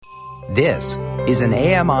This is an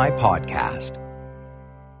AMI podcast.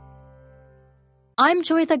 I'm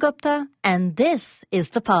Joyita Gupta, and this is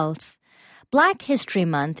The Pulse. Black History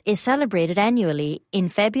Month is celebrated annually in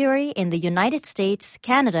February in the United States,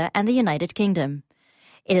 Canada, and the United Kingdom.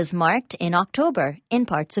 It is marked in October in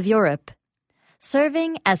parts of Europe.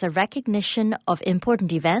 Serving as a recognition of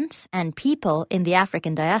important events and people in the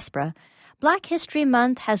African diaspora, Black History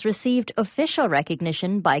Month has received official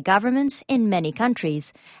recognition by governments in many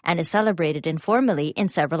countries and is celebrated informally in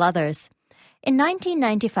several others. In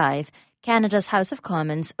 1995, Canada's House of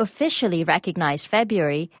Commons officially recognized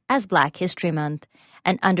February as Black History Month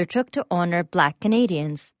and undertook to honor Black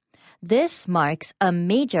Canadians. This marks a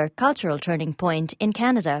major cultural turning point in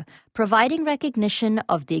Canada, providing recognition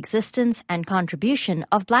of the existence and contribution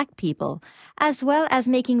of Black people, as well as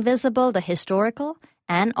making visible the historical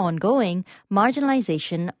and ongoing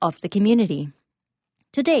marginalization of the community.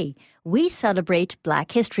 Today, we celebrate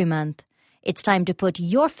Black History Month. It's time to put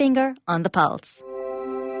your finger on the pulse.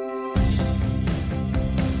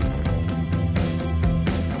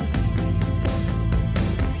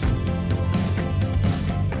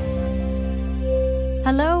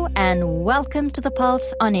 Hello and welcome to The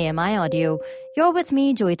Pulse on AMI Audio. You're with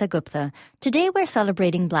me, Joyita Gupta. Today we're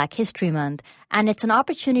celebrating Black History Month, and it's an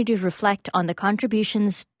opportunity to reflect on the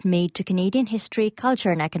contributions made to Canadian history,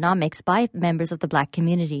 culture, and economics by members of the Black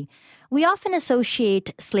community. We often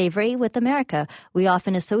associate slavery with America. We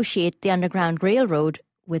often associate the Underground Railroad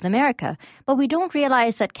with America. But we don't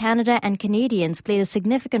realize that Canada and Canadians played a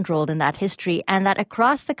significant role in that history, and that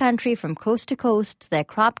across the country, from coast to coast, there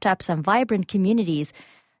cropped up some vibrant communities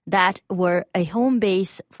that were a home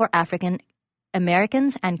base for African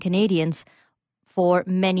Americans and Canadians for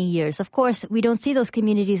many years. Of course, we don't see those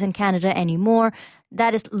communities in Canada anymore.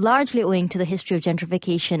 That is largely owing to the history of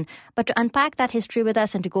gentrification. But to unpack that history with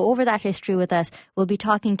us and to go over that history with us, we'll be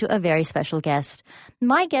talking to a very special guest.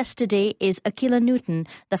 My guest today is Akilah Newton,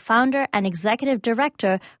 the founder and executive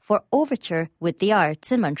director for Overture with the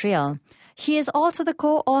Arts in Montreal. She is also the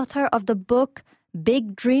co-author of the book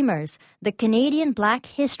Big Dreamers, the Canadian Black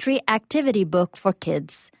History Activity Book for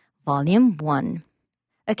Kids, Volume 1.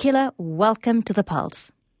 Akilah, welcome to The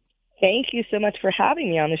Pulse. Thank you so much for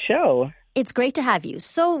having me on the show. It's great to have you.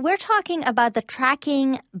 So we're talking about the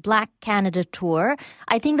Tracking Black Canada Tour.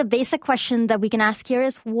 I think the basic question that we can ask here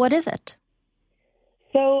is, what is it?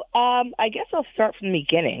 So I guess I'll start from the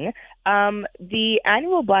beginning. The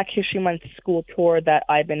annual Black History Month school tour that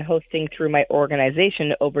I've been hosting through my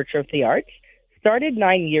organization, Overture with the Arts, started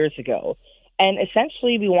 9 years ago. And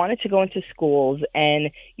essentially, we wanted to go into schools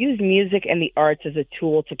and use music and the arts as a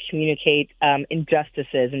tool to communicate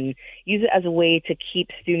injustices and use it as a way to keep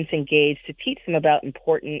students engaged, to teach them about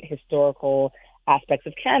important historical aspects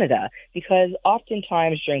of Canada. Because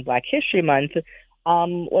oftentimes during Black History Month,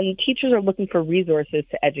 when teachers are looking for resources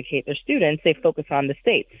to educate their students, they focus on the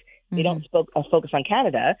States. Mm-hmm. They don't focus on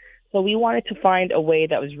Canada. So we wanted to find a way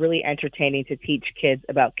that was really entertaining to teach kids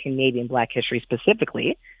about Canadian Black history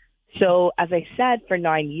specifically. So, as I said, for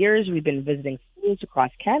 9 years, we've been visiting schools across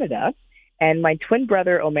Canada, and my twin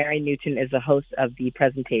brother, Omari Newton, is the host of the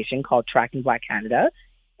presentation called Tracking Black Canada.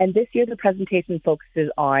 And this year, the presentation focuses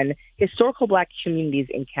on historical Black communities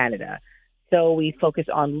in Canada. So we focus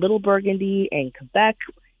on Little Burgundy in Quebec,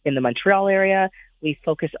 in the Montreal area. We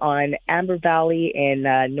focus on Amber Valley in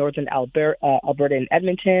northern Alberta and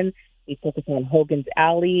Edmonton. We focus on Hogan's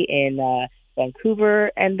Alley in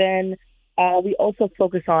Vancouver, and then we also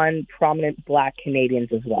focus on prominent Black Canadians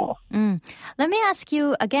as well. Let me ask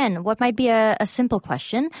you again, what might be a simple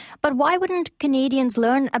question, but why wouldn't Canadians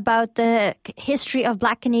learn about the history of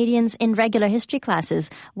Black Canadians in regular history classes?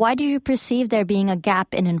 Why do you perceive there being a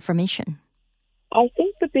gap in information? I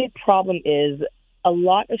think the big problem is a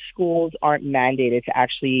lot of schools aren't mandated to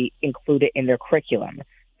actually include it in their curriculum.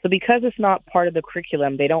 So because it's not part of the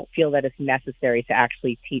curriculum, they don't feel that it's necessary to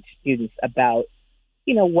actually teach students about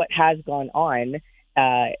what has gone on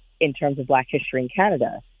in terms of Black history in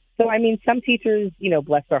Canada. So, I mean, some teachers,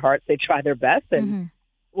 bless their hearts, they try their best. And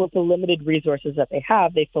with the limited resources that they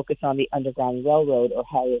have, they focus on the Underground Railroad or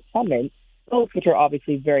Harriet Tubman, both which are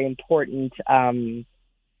obviously very important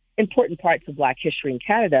parts of Black history in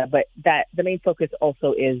Canada. But that the main focus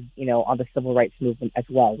also is, on the Civil Rights Movement as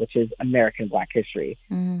well, which is American Black history.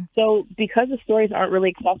 So because the stories aren't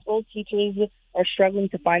really accessible, teachers are struggling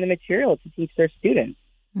to find the material to teach their students.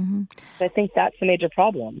 So I think that's a major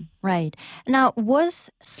problem. Right. Now, was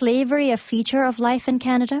slavery a feature of life in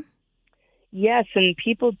Canada? Yes, and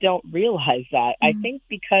people don't realize that. I think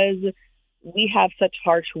because we have such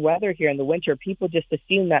harsh weather here in the winter, people just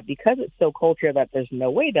assume that because it's so cold here that there's no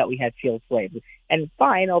way that we had field slaves. And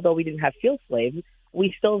fine, although we didn't have field slaves,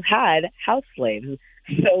 we still had house slaves.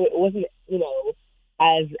 So it wasn't,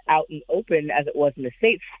 as out and open as it was in the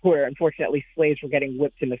States, where unfortunately slaves were getting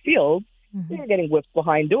whipped in the fields. They were getting whipped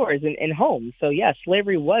behind doors in homes. So, yeah,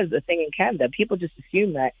 slavery was a thing in Canada. People just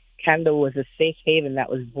assumed that Canada was a safe haven that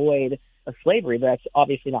was void of slavery, but that's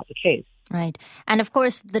obviously not the case. Right. And of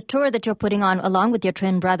course, the tour that you're putting on along with your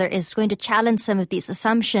twin brother is going to challenge some of these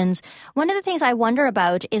assumptions. One of the things I wonder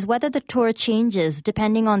about is whether the tour changes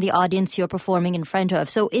depending on the audience you're performing in front of.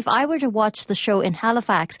 So if I were to watch the show in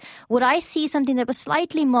Halifax, would I see something that was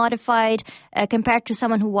slightly modified compared to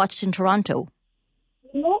someone who watched in Toronto?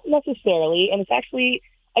 Not necessarily. And it's actually,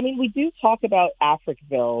 we do talk about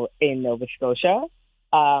Africville in Nova Scotia.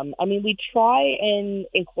 We try and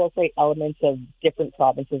incorporate elements of different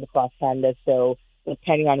provinces across Canada. So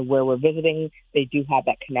depending on where we're visiting, they do have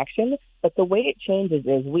that connection. But the way it changes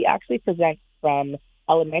is we actually present from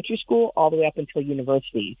elementary school all the way up until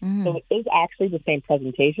university. So it is actually the same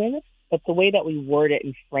presentation, but the way that we word it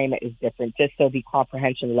and frame it is different, just so the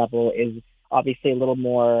comprehension level is obviously a little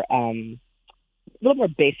more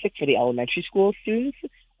basic for the elementary school students,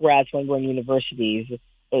 whereas when we're in universities,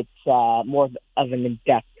 it's more of an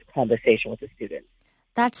in-depth conversation with the students.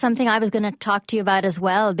 That's something I was going to talk to you about as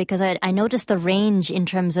well, because I noticed the range in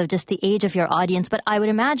terms of just the age of your audience, but I would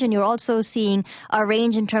imagine you're also seeing a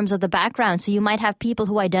range in terms of the background. So you might have people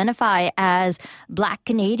who identify as Black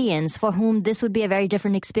Canadians for whom this would be a very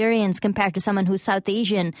different experience compared to someone who's South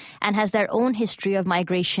Asian and has their own history of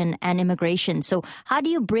migration and immigration. So how do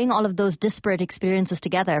you bring all of those disparate experiences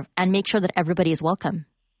together and make sure that everybody is welcome?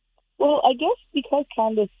 Well, I guess because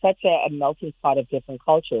Canada is such a melting pot of different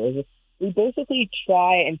cultures, we basically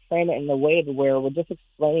try and frame it in a way where we're just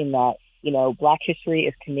explaining that, Black history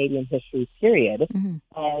is Canadian history, period.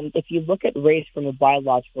 And if you look at race from a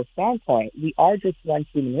biological standpoint, we are just one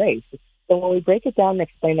human race. So when we break it down and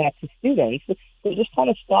explain that to students, they just kind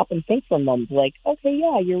of stop and think for a moment, like, okay,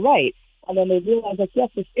 yeah, you're right. And then they realize, like, yes,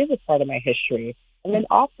 this is a part of my history. And then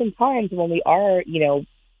oftentimes when we are, sharing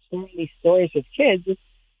these stories with kids,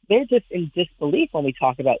 they're just in disbelief when we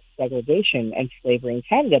talk about segregation and slavery in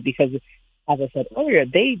Canada because, as I said earlier,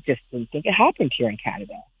 they just didn't think it happened here in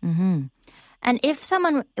Canada. And if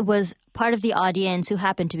someone was part of the audience who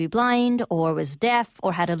happened to be blind or was deaf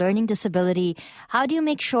or had a learning disability, how do you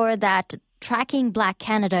make sure that tracking Black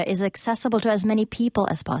Canada is accessible to as many people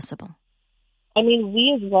as possible?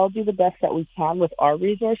 We as well do the best that we can with our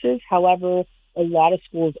resources. However, a lot of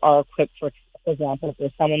schools are equipped, for example, if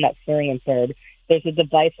there's someone that's hearing impaired, there's a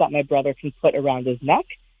device that my brother can put around his neck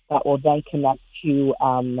that will then connect to,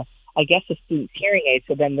 a student's hearing aid,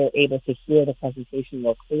 so then they're able to hear the presentation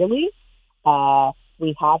more clearly.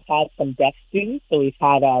 We have had some deaf students, so we've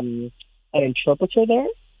had an interpreter there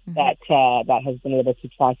that has been able to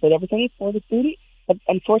translate everything for the student. But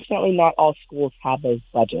unfortunately, not all schools have those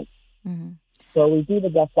budgets. So we do the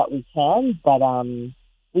best that we can, but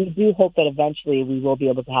we do hope that eventually we will be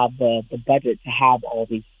able to have the budget to have all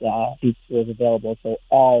these tools available so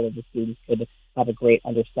all of the students could have a great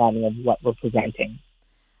understanding of what we're presenting.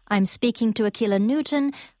 I'm speaking to Akilah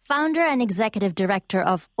Newton, founder and executive director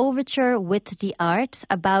of Overture with the Arts,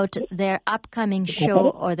 about their upcoming show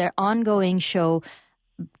or their ongoing show,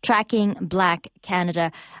 Tracking Black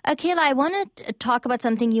Canada. Akilah, I want to talk about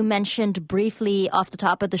something you mentioned briefly off the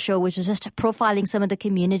top of the show, which is just profiling some of the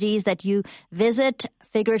communities that you visit,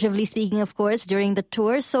 figuratively speaking, of course, during the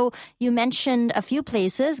tour. So you mentioned a few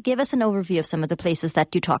places. Give us an overview of some of the places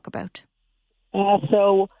that you talk about.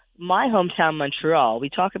 So my hometown, Montreal, we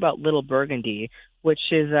talk about Little Burgundy,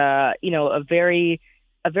 which is a very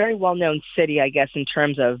well-known city, I guess, in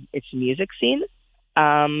terms of its music scene.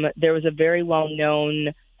 There was a very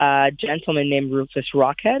well-known gentleman named Rufus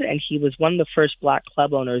Rockhead, and he was one of the first Black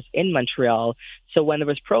club owners in Montreal. So when there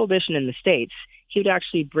was prohibition in the States, he would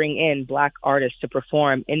actually bring in Black artists to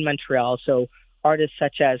perform in Montreal. So artists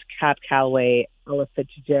such as Cab Calloway, Ella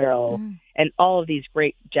Fitzgerald, and all of these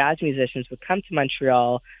great jazz musicians would come to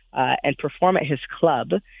Montreal and perform at his club.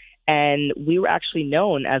 And we were actually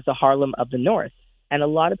known as the Harlem of the North. And a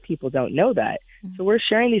lot of people don't know that. So we're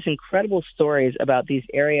sharing these incredible stories about these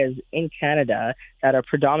areas in Canada that are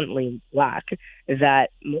predominantly Black that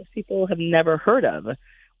most people have never heard of.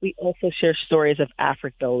 We also share stories of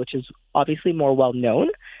Africville, which is obviously more well-known,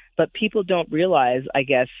 but people don't realize, I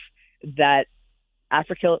guess, that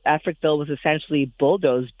Africville was essentially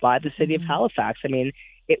bulldozed by the city of Halifax.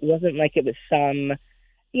 It wasn't like it was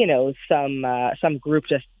some group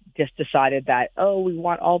just decided that, we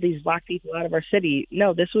want all these Black people out of our city.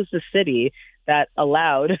 No, this was the city that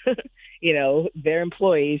allowed, their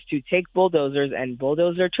employees to take bulldozers and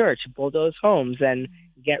bulldoze their church, bulldoze homes, and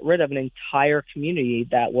get rid of an entire community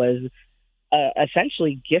that was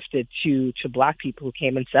essentially gifted to Black people who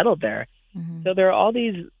came and settled there. Mm-hmm. So there are all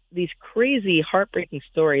these crazy, heartbreaking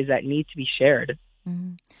stories that need to be shared.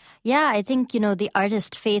 Mm-hmm. Yeah, I think, the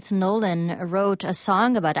artist Faith Nolan wrote a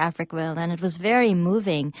song about Africville, and it was very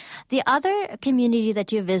moving. The other community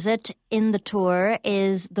that you visit in the tour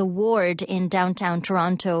is the Ward in downtown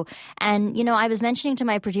Toronto. And, I was mentioning to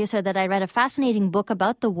my producer that I read a fascinating book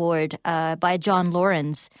about the Ward by John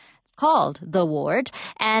Lawrence called The Ward.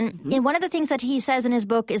 And one of the things that he says in his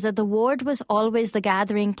book is that the Ward was always the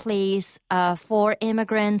gathering place for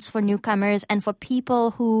immigrants, for newcomers, and for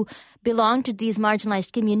people who belonged to these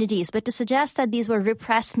marginalized communities. But to suggest that these were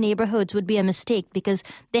repressed neighborhoods would be a mistake because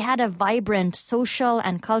they had a vibrant social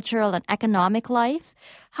and cultural and economic life.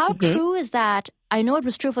 How true is that? I know it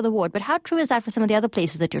was true for the Ward, but how true is that for some of the other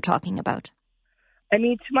places that you're talking about? I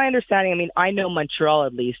mean, to my understanding, I know Montreal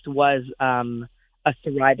at least was a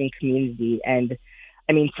thriving community, and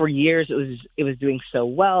I mean, for years it was doing so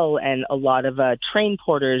well, and a lot of train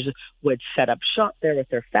porters would set up shop there with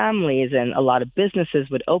their families, and a lot of businesses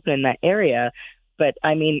would open in that area. But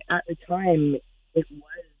I mean, at the time, it was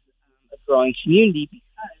a growing community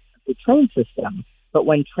because of the train system. But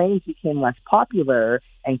when trains became less popular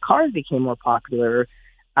and cars became more popular,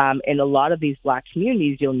 in a lot of these Black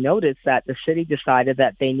communities, you'll notice that the city decided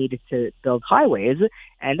that they needed to build highways.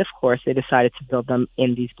 And of course, they decided to build them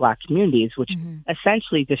in these Black communities, which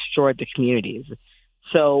essentially destroyed the communities.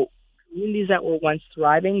 So communities that were once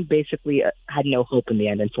thriving basically had no hope in the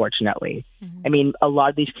end, unfortunately. I mean, a lot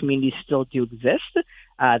of these communities still do exist.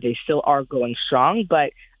 They still are going strong.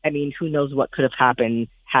 But I mean, who knows what could have happened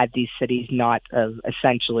had these cities not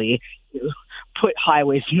essentially put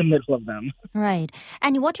highways in the middle of them. Right.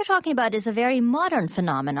 And what you're talking about is a very modern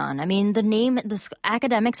phenomenon. I mean, the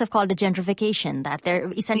academics have called it gentrification, that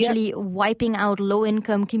they're essentially wiping out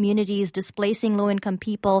low-income communities, displacing low-income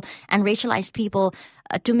people and racialized people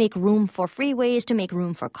to make room for freeways, to make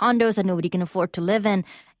room for condos that nobody can afford to live in.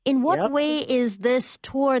 In what way is this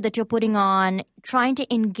tour that you're putting on trying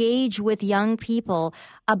to engage with young people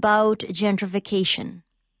about gentrification?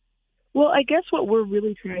 Well, I guess what we're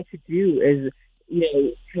really trying to do is,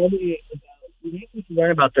 tell them to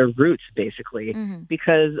learn about their roots, basically,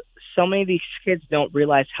 because so many of these kids don't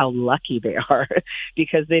realize how lucky they are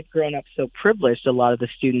because they've grown up so privileged, a lot of the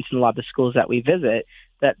students in a lot of the schools that we visit,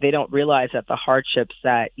 that they don't realize that the hardships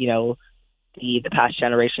that, the past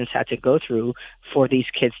generations had to go through for these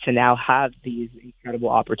kids to now have these incredible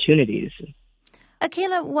opportunities.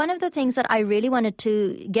 Akela, one of the things that I really wanted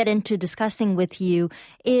to get into discussing with you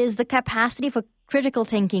is the capacity for critical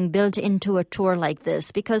thinking built into a tour like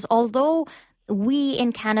this. Because although we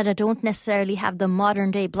in Canada don't necessarily have the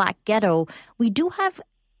modern-day Black ghetto, we do have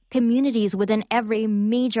communities within every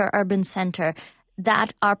major urban center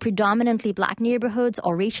that are predominantly Black neighborhoods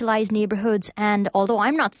or racialized neighborhoods. And although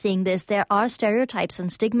I'm not saying this, there are stereotypes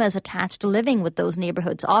and stigmas attached to living with those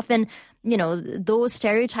neighborhoods. Often, those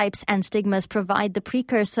stereotypes and stigmas provide the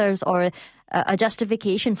precursors or a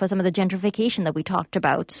justification for some of the gentrification that we talked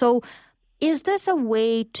about. So is this a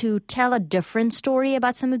way to tell a different story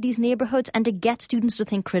about some of these neighborhoods and to get students to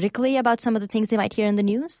think critically about some of the things they might hear in the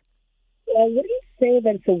news? Well, I wouldn't say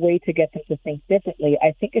that it's a way to get them to think differently.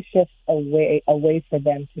 I think it's just a way for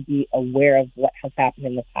them to be aware of what has happened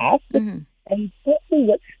in the past and hopefully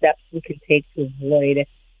what steps we can take to avoid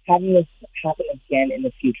having this happen again in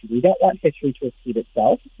the future. We don't want history to repeat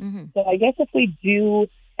itself. So I guess if we do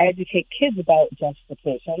educate kids about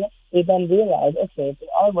gentrification, they then realize, okay, if they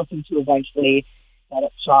are looking to eventually set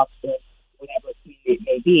up shops in whatever community it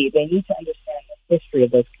may be, they need to understand the history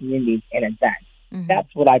of those communities in advance.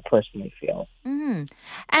 That's what I personally feel.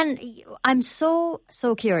 And I'm so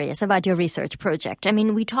curious about your research project. I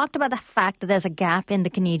mean, we talked about the fact that there's a gap in the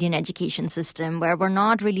Canadian education system where we're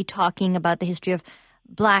not really talking about the history of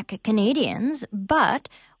Black Canadians. But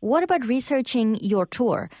what about researching your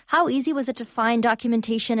tour? How easy was it to find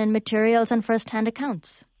documentation and materials and first-hand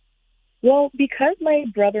accounts? Well, because my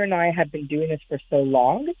brother and I have been doing this for so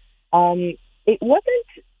long, it's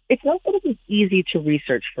not that it was easy to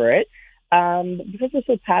research for it. Because we're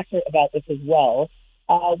so passionate about this as well,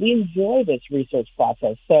 we enjoy this research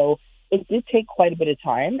process. So it did take quite a bit of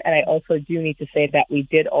time. And I also do need to say that we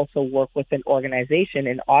did also work with an organization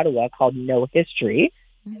in Ottawa called Know History.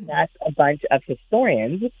 And that's a bunch of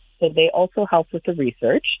historians. So they also helped with the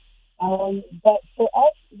research. But for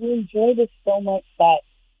us, we enjoy this so much that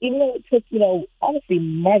even though it took, honestly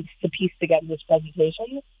months to piece together this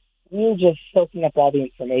presentation, we were just soaking up all the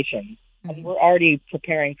information. And we're already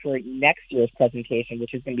preparing for next year's presentation,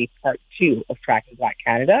 which is going to be part 2 of Tracking Black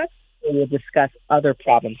Canada, where we'll discuss other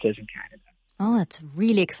provinces in Canada. Oh, it's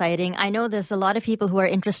really exciting. I know there's a lot of people who are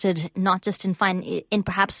interested not just in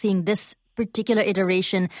perhaps seeing this particular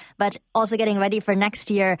iteration, but also getting ready for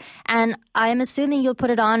next year. And I'm assuming you'll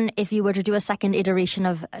put it on if you were to do a second iteration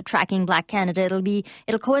of Tracking Black Canada.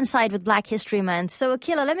 It'll coincide with Black History Month. So,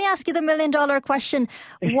 Akilah, let me ask you the $1 million question.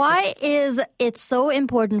 Why is it so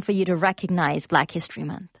important for you to recognize Black History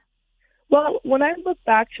Month? Well, when I look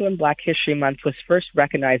back to when Black History Month was first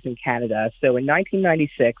recognized in Canada, so in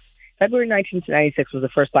 1996, February 1996 was the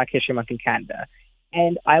first Black History Month in Canada.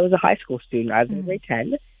 And I was a high school student. I was in grade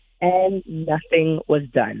 10, and nothing was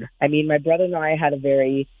done. I mean, my brother and I had a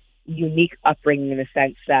very unique upbringing in the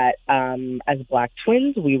sense that as Black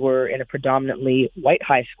twins, we were in a predominantly white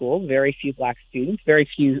high school, very few Black students, very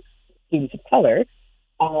few students of color.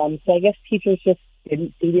 So I guess teachers just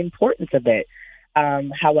didn't see the importance of it.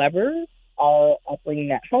 However, our upbringing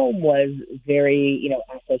at home was very,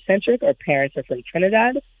 Afrocentric. Our parents are from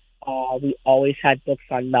Trinidad. We always had books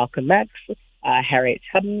on Malcolm X, Harriet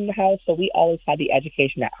Tubman in the house, so we always had the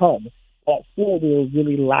education at home. But at school, we were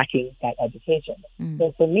really lacking that education.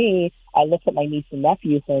 So for me, I look at my niece and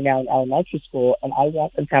nephew who are now in elementary school, and I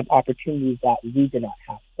want them to have opportunities that we did not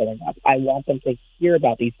have growing up. I want them to hear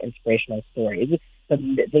about these inspirational stories so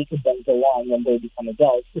that they could then go on when they become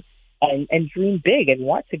adults and dream big and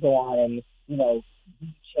want to go on and,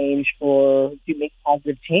 to make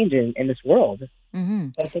positive change in this world. So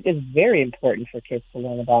I think it's very important for kids to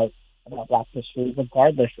learn about Black history,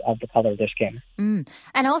 regardless of the color of their skin.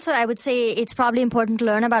 And also, I would say it's probably important to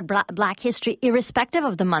learn about Black history irrespective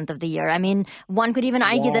of the month of the year. I mean, one could even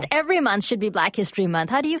argue that every month should be Black History Month.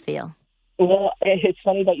 How do you feel? Well, it's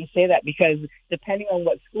funny that you say that because depending on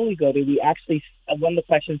what school we go to, we actually, one of the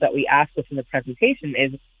questions that we ask within the presentation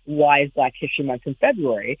is, why is Black History Month in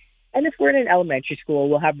February? And if we're in an elementary school,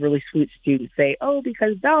 we'll have really sweet students say, oh,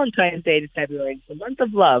 because Valentine's Day is February, it's the month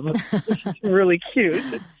of love, which is really cute.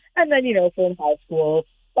 And then, if we're in high school,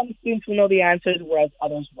 some students will know the answers, whereas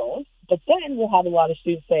others won't. But then we'll have a lot of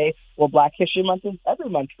students say, well, Black History Month is every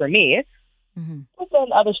month for me. But then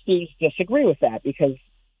other students disagree with that because,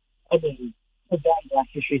 for them, Black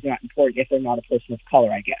history is not important if they're not a person of color,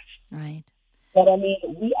 I guess. Right. But,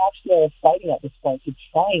 we actually are fighting at this point to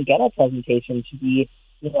try and get our presentation to be,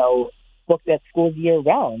 booked at schools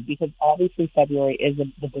year-round because obviously February is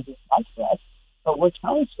the biggest month for us. But we're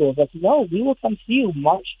telling schools that, no, we will come to you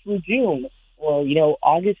March through June or,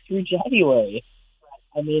 August through January.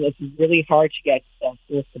 It's really hard to get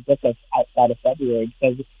schools to book us outside of February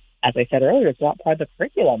because, as I said earlier, it's not part of the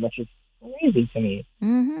curriculum, which is crazy to me.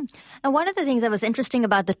 And one of the things that was interesting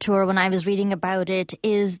about the tour when I was reading about it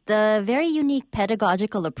is the very unique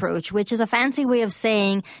pedagogical approach, which is a fancy way of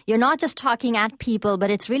saying you're not just talking at people,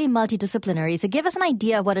 but it's really multidisciplinary. So give us an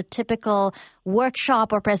idea of what a typical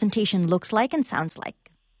workshop or presentation looks like and sounds like.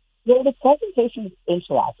 Well, the presentation is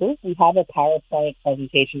interactive. We have a PowerPoint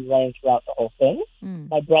presentation running throughout the whole thing.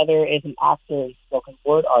 My brother is an actor and spoken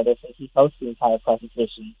word artist, and he hosts the entire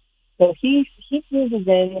presentation. So he uses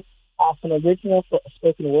in some original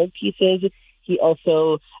spoken word pieces. He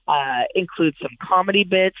also includes some comedy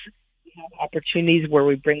bits. We have opportunities where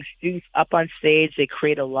we bring students up on stage. They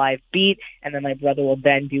create a live beat, and then my brother will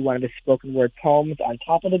then do one of his spoken word poems on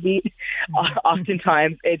top of the beat.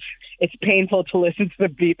 Oftentimes, it's painful to listen to the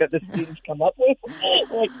beat that the students come up with.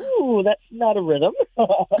 Like, ooh, that's not a rhythm.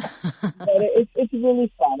 But it's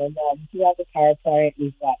really fun. And throughout the PowerPoint,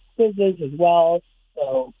 we've got quizzes as well.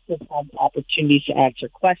 So kids have opportunities to answer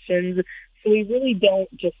questions. So we really don't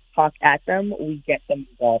just talk at them. We get them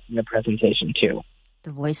involved in the presentation, too.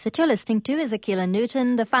 The voice that you're listening to is Akilah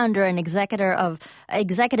Newton, the founder and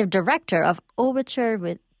executive director of Overture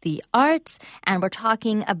with the Arts. And we're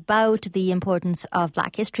talking about the importance of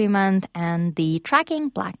Black History Month and the Tracking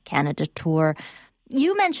Black Canada tour.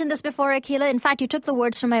 You mentioned this before, Akilah. In fact, you took the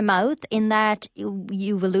words from my mouth in that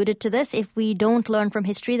you've alluded to this. If we don't learn from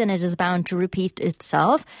history, then it is bound to repeat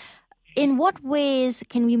itself. In what ways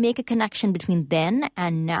can we make a connection between then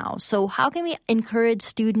and now? So how can we encourage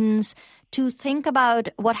students to think about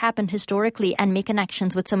what happened historically and make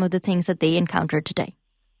connections with some of the things that they encounter today?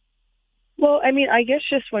 Well, I guess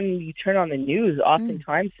just when you turn on the news,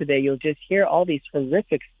 oftentimes today you'll just hear all these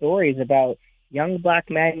horrific stories about young Black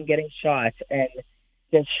men getting shot, and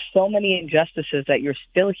there's so many injustices that you're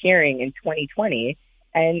still hearing in 2020.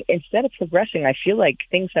 And instead of progressing, I feel like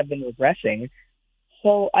things have been regressing.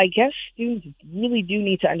 So I guess students really do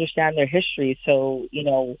need to understand their history so,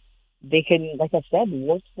 they can, like I said,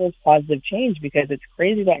 work towards positive change, because it's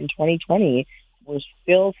crazy that in 2020, we're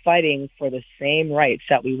still fighting for the same rights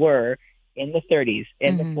that we were in the 30s,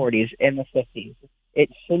 in the 40s, in the 50s. It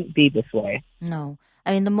shouldn't be this way. No.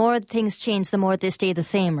 I mean, the more things change, the more they stay the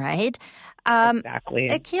same, right? Exactly.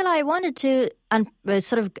 Akila, I wanted to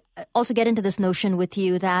sort of also get into this notion with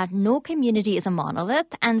you that no community is a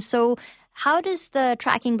monolith. And so how does the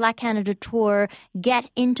Tracking Black Canada tour get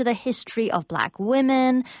into the history of Black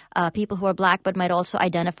women, people who are Black but might also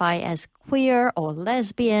identify as queer or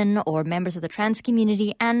lesbian or members of the trans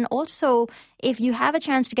community? And also, if you have a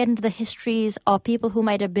chance to get into the histories of people who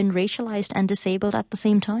might have been racialized and disabled at the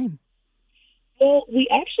same time. Well, we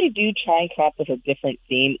actually do try and come up with a different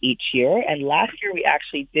theme each year. And last year, we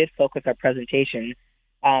actually did focus our presentation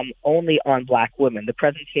only on Black women. The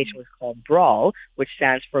presentation was called BRAWL, which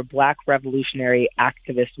stands for Black Revolutionary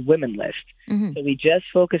Activist Women List. Mm-hmm. So we just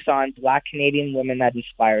focused on Black Canadian women that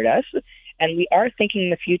inspired us. And we are thinking in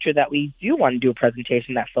the future that we do want to do a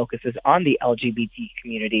presentation that focuses on the LGBT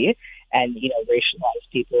community and, racialized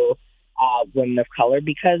people, women of color,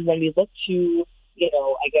 because when we look to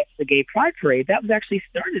I guess the Gay Pride Parade, that was actually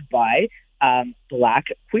started by Black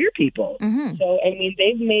queer people. Mm-hmm. So, I mean,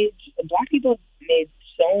 Black people have made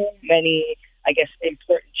so many, I guess,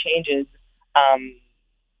 important changes,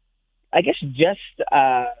 just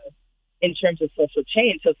in terms of social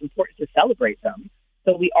change. So it's important to celebrate them.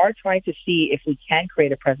 So we are trying to see if we can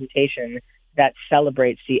create a presentation that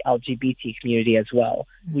celebrates the LGBT community as well.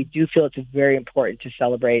 Mm-hmm. We do feel it's very important to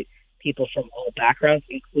celebrate people from all backgrounds,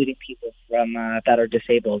 including people from that are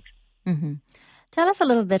disabled. Mm-hmm. Tell us a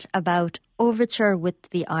little bit about Overture with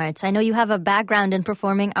the Arts. I know you have a background in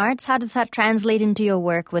performing arts. How does that translate into your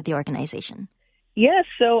work with the organization? Yes,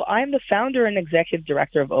 so I'm the founder and executive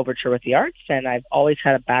director of Overture with the Arts, and I've always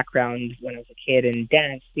had a background when I was a kid in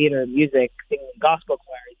dance, theater, music, singing, gospel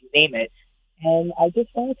choirs, you name it. And I just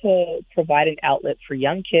wanted to provide an outlet for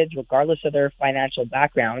young kids, regardless of their financial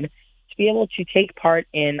background, to be able to take part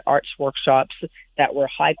in arts workshops that were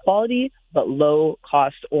high quality but low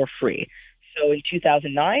cost or free. So in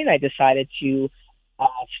 2009, I decided to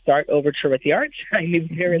start Overture with the Arts. I knew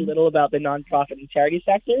very little about the nonprofit and charity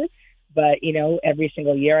sector, but, every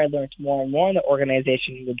single year I learned more and more, and the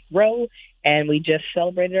organization would grow, and we just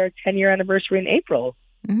celebrated our 10-year anniversary in April.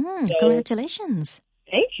 Congratulations.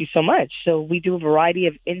 Thank you so much. So we do a variety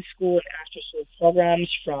of in-school and after-school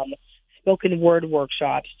programs, from spoken word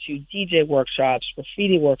workshops to DJ workshops,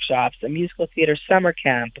 graffiti workshops, a musical theater summer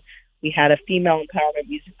camp. We had a female empowerment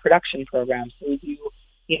music production program. So we do,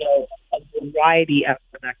 a variety of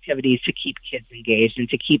activities to keep kids engaged and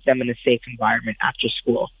to keep them in a safe environment after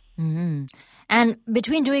school. Mm-hmm. And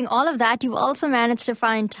between doing all of that, you also managed to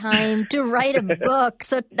find time to write a book.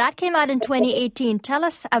 So that came out in 2018. Tell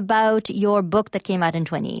us about your book that came out in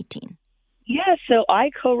 2018. Yeah, so I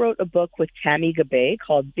co-wrote a book with Tammy Gabay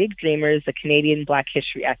called Big Dreamers, a Canadian Black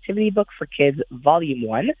History Activity Book for Kids, Volume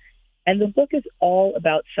 1. And the book is all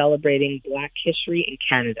about celebrating Black history in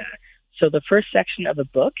Canada. So the first section of the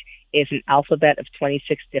book is an alphabet of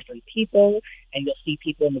 26 different people, and you'll see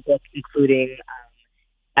people in the book including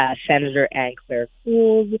Senator Anne Claire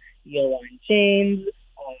Cools, Yolande James,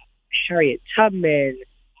 Harriet Tubman,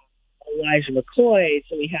 Elijah McCoy.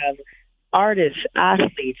 So we have artists,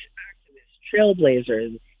 athletes, trailblazers,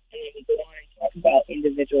 and then we go on and talk about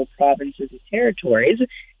individual provinces and territories. And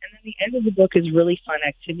then the end of the book is really fun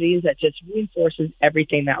activities that just reinforces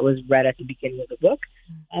everything that was read at the beginning of the book.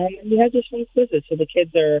 And we have just fun quizzes. So the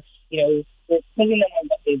kids are, we're quizzing them on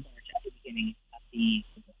what they learned at the beginning of the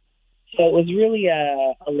book. So it was really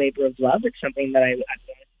a labor of love. It's something that I've wanted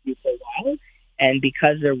to do for a while. And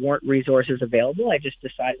because there weren't resources available, I just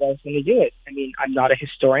decided I was going to do it. I mean, I'm not a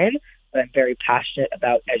historian, but I'm very passionate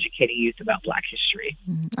about educating youth about Black history.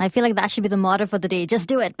 I feel like that should be the motto for the day. Just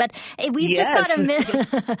do it. But we've just got a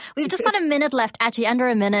minute. We've just got a minute left, actually under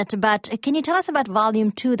a minute. But can you tell us about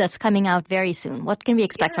Volume 2 that's coming out very soon? What can we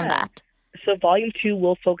expect from that? So Volume 2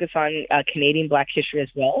 will focus on Canadian Black history as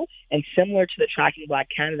well. And similar to the Tracking Black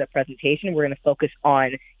Canada presentation, we're going to focus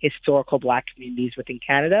on historical Black communities within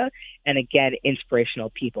Canada and, again, inspirational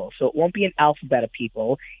people. So it won't be an alphabet of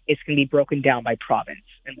people. It's going to be broken down by province.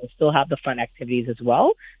 And we'll still have the fun activities as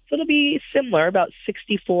well. So it'll be similar, about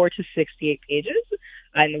 64 to 68 pages.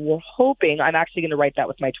 And we're hoping, I'm actually going to write that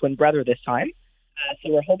with my twin brother this time.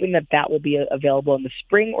 So we're hoping that will be available in the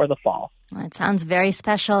spring or the fall. It sounds very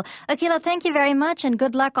special. Akila, thank you very much and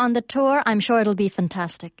good luck on the tour. I'm sure it'll be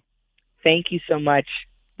fantastic. Thank you so much.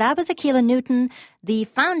 That was Akila Newton, the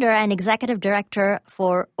founder and executive director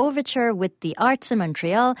for Overture with the Arts in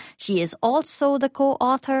Montreal. She is also the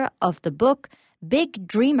co-author of the book Big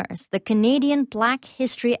Dreamers, the Canadian Black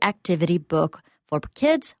History Activity Book for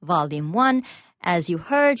Kids, Volume 1. As you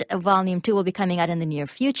heard, Volume 2 will be coming out in the near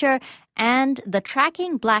future, and the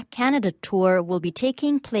Tracking Black Canada tour will be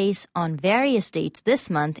taking place on various dates this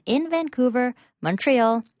month in Vancouver,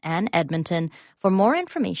 Montreal, and Edmonton. For more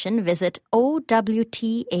information, visit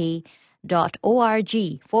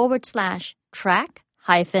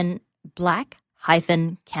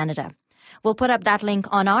owta.org/track-black-Canada. We'll put up that link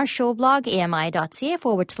on our show blog,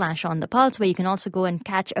 ami.ca/on the pulse, where you can also go and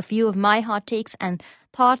catch a few of my hot takes and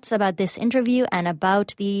thoughts about this interview and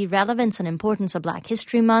about the relevance and importance of Black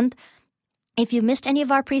History Month. If you missed any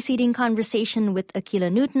of our preceding conversation with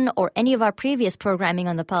Akilah Newton or any of our previous programming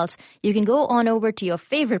on The Pulse, you can go on over to your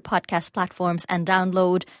favorite podcast platforms and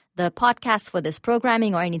download the podcasts for this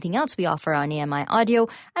programming or anything else we offer on AMI Audio.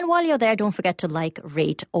 And while you're there, don't forget to like,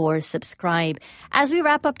 rate, or subscribe. As we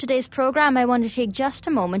wrap up today's program, I want to take just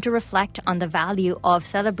a moment to reflect on the value of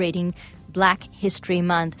celebrating Black History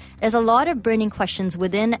Month. There's a lot of burning questions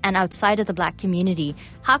within and outside of the Black community.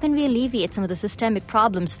 How can we alleviate some of the systemic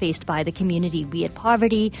problems faced by the community, be it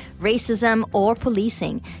poverty, racism, or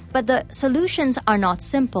policing? But the solutions are not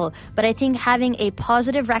simple. But I think having a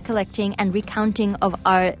positive recollecting and recounting of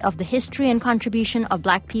the history and contribution of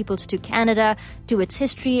Black peoples to Canada, to its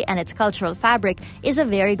history and its cultural fabric, is a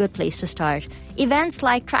very good place to start. Events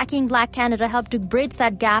like Tracking Black Canada help to bridge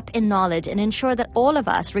that gap in knowledge and ensure that all of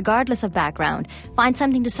us, regardless of background, find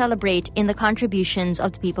something to celebrate in the contributions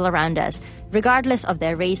of the people around us, regardless of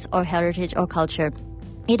their race or heritage or culture.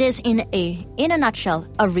 It is, in a nutshell,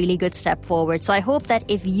 a really good step forward. So I hope that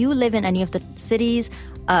if you live in any of the cities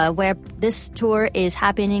where this tour is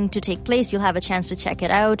happening to take place, you'll have a chance to check it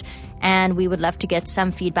out. And we would love to get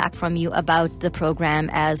some feedback from you about the program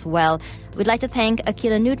as well. We'd like to thank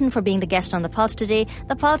Akilah Newton for being the guest on The Pulse today.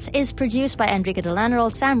 The Pulse is produced by Enrica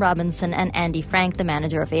Delanerol, Sam Robinson, and Andy Frank, the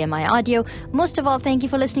manager of AMI Audio. Most of all, thank you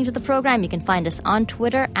for listening to the program. You can find us on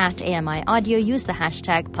Twitter at AMI Audio. Use the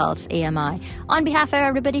hashtag PulseAMI. On behalf of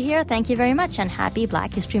everybody here, thank you very much and happy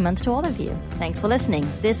Black History Month to all of you. Thanks for listening.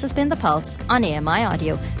 This has been The Pulse on AMI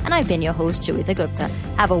Audio, and I've been your host, Joeita Gupta.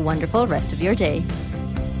 Have a wonderful rest of your day.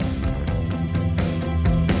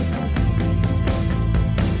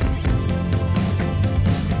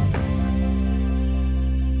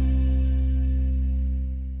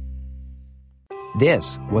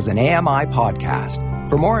 This was an AMI podcast.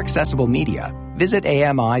 For more accessible media, visit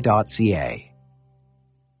ami.ca.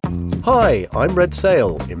 Hi, I'm Red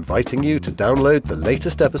Sail, inviting you to download the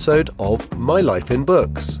latest episode of My Life in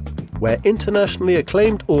Books, where internationally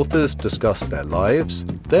acclaimed authors discuss their lives,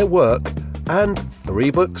 their work, and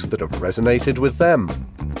 3 books that have resonated with them.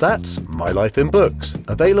 That's My Life in Books,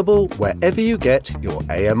 available wherever you get your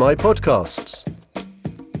AMI podcasts.